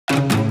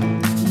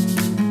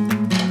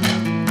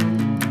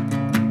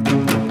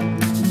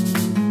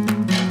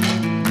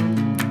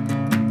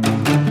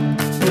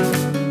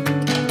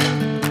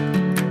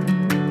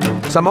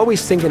So I'm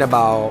always thinking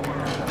about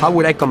how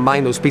would I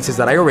combine those pieces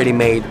that I already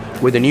made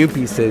with the new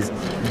pieces.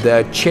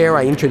 The chair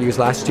I introduced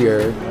last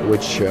year,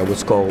 which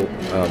was called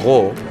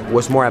Ro,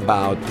 was more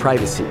about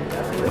privacy.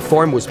 The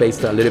form was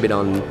based a little bit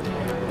on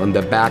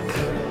the back,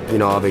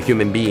 of a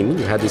human being.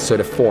 You had this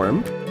sort of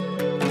form.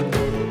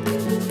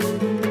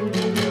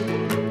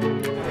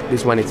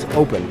 This one, it's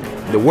open.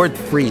 The word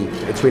free,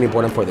 it's really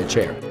important for the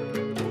chair.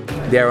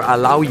 They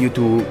allow you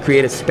to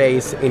create a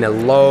space in a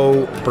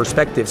low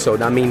perspective. So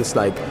that means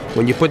like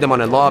when you put them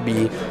on a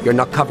lobby, you're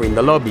not covering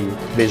the lobby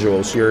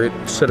visuals. You're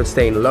sort of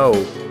staying low.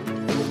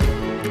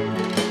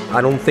 I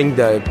don't think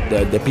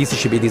the pieces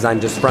should be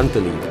designed just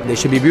frontally. They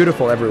should be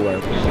beautiful everywhere.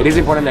 It is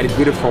important that it's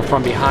beautiful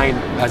from behind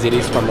as it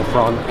is from the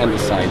front and the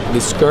side.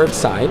 This curved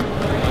side,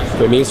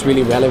 for me, is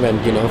really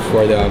relevant,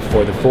 for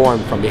the form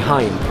from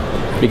behind,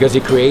 because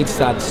it creates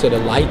that sort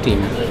of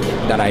lighting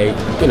that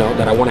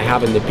I want to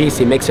have in the piece.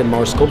 It makes it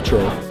more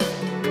sculptural.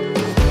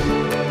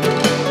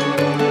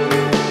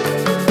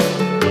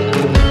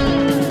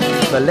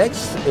 The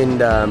legs in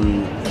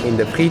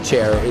the Fritz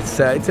chair, it's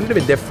a little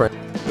bit different.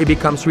 It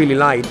becomes really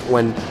light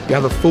when you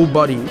have a full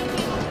body,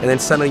 and then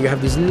suddenly you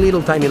have these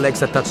little tiny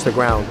legs that touch the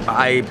ground.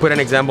 I put an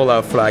example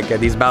of like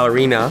this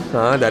ballerina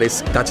that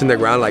is touching the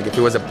ground, like if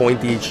it was a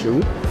pointy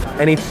shoe,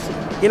 and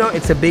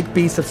it's a big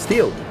piece of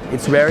steel.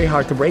 It's very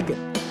hard to break it.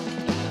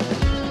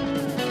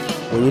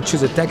 When you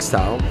choose a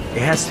textile,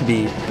 it has to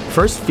be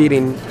first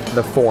fitting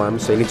the form,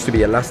 so it needs to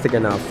be elastic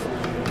enough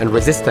and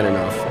resistant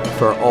enough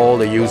for all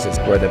the uses.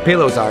 Where the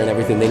pillows are and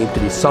everything, they need to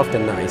be soft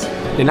and nice.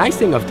 The nice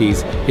thing of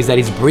these is that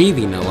it's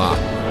breathing a lot,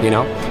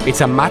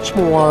 It's a much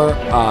more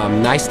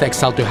nice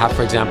textile to have,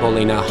 for example,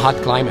 in a hot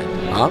climate.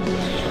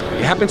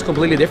 It happens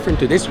completely different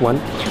to this one,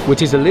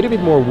 which is a little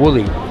bit more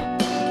woolly.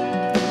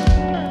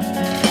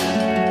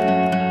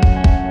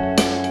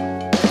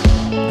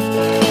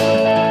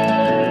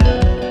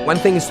 One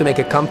thing is to make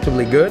it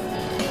comfortably good.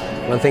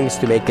 One thing is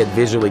to make it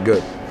visually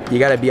good. You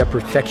gotta be a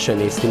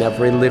perfectionist in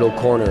every little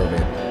corner of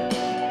it.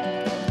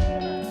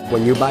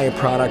 When you buy a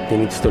product, it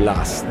needs to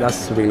last.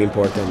 That's really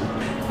important.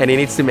 And it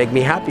needs to make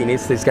me happy.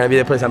 It's gonna be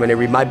the place I'm gonna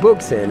read my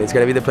books in. It's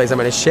gonna be the place I'm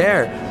gonna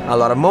share a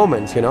lot of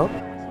moments,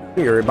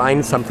 You're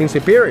buying something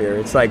superior.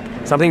 It's like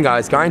something that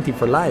is guaranteed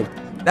for life.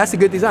 That's a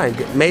good design,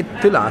 made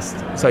to last.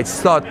 So it's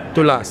thought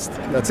to last.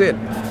 That's it.